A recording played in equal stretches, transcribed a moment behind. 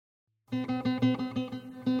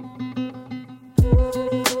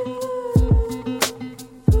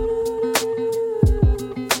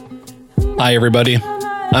Hi, everybody.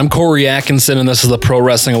 I'm Corey Atkinson, and this is the Pro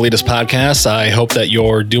Wrestling Elitist Podcast. I hope that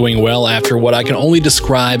you're doing well after what I can only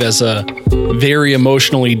describe as a very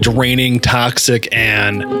emotionally draining, toxic,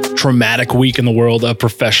 and traumatic week in the world of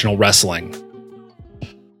professional wrestling.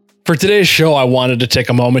 For today's show, I wanted to take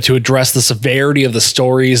a moment to address the severity of the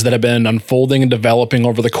stories that have been unfolding and developing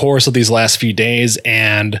over the course of these last few days.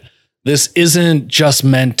 And this isn't just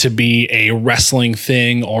meant to be a wrestling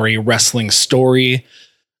thing or a wrestling story.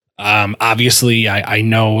 Obviously, I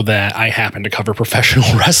know that I happen to cover professional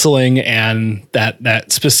wrestling, and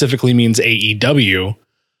that specifically means AEW.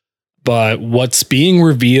 But what's being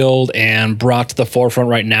revealed and brought to the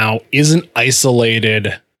forefront right now isn't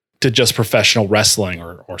isolated to just professional wrestling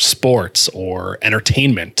or sports or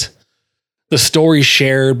entertainment. The stories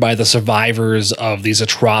shared by the survivors of these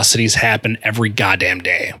atrocities happen every goddamn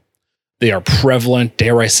day. They are prevalent,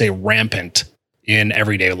 dare I say rampant, in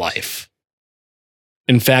everyday life.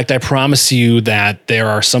 In fact, I promise you that there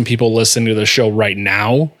are some people listening to the show right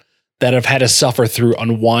now that have had to suffer through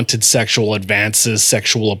unwanted sexual advances,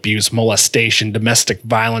 sexual abuse, molestation, domestic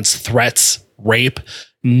violence, threats, rape.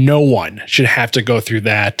 No one should have to go through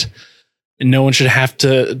that. No one should have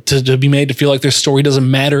to be made to feel like their story doesn't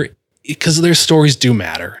matter, because their stories do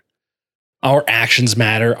matter. Our actions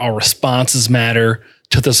matter. Our responses matter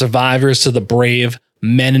to the survivors, to the brave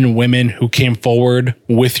men and women who came forward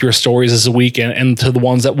with your stories this week, and to the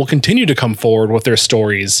ones that will continue to come forward with their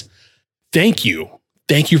stories. Thank you.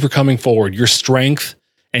 Thank you for coming forward. Your strength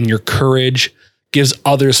and your courage gives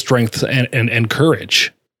others strength and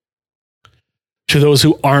courage. To those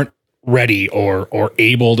who aren't ready or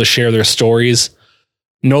able to share their stories,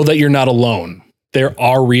 know that you're not alone. There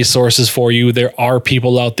are resources for you. There are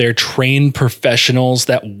people out there, trained professionals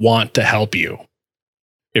that want to help you.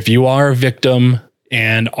 If you are a victim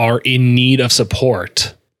and are in need of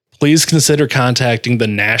support, please consider contacting the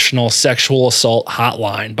National Sexual Assault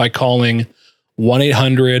Hotline by calling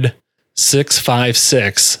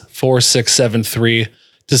 1-800-656-4673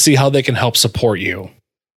 to see how they can help support you.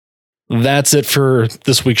 That's it for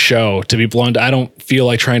this week's show. To be blunt, I don't feel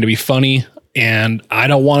like trying to be funny, and I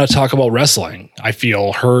don't want to talk about wrestling. I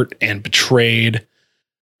feel hurt and betrayed.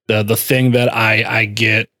 The thing that I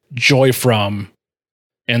get joy from,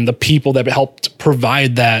 and the people that helped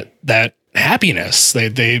provide that happiness,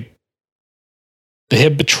 they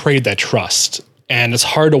have betrayed that trust. And it's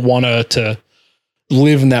hard to want to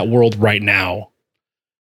live in that world right now.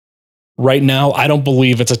 Right now, I don't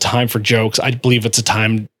believe it's a time for jokes. I believe it's a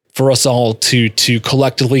time for us all to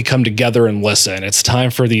collectively come together and listen. It's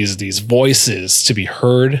time for these voices to be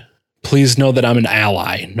heard. Please know that I'm an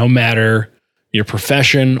ally, no matter your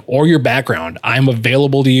profession or your background. I'm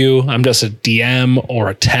available to you. I'm just a DM or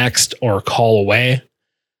a text or a call away.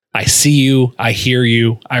 I see you, I hear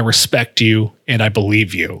you, I respect you, and I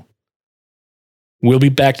believe you. We'll be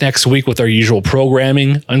back next week with our usual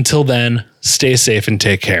programming. Until then, stay safe and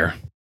take care.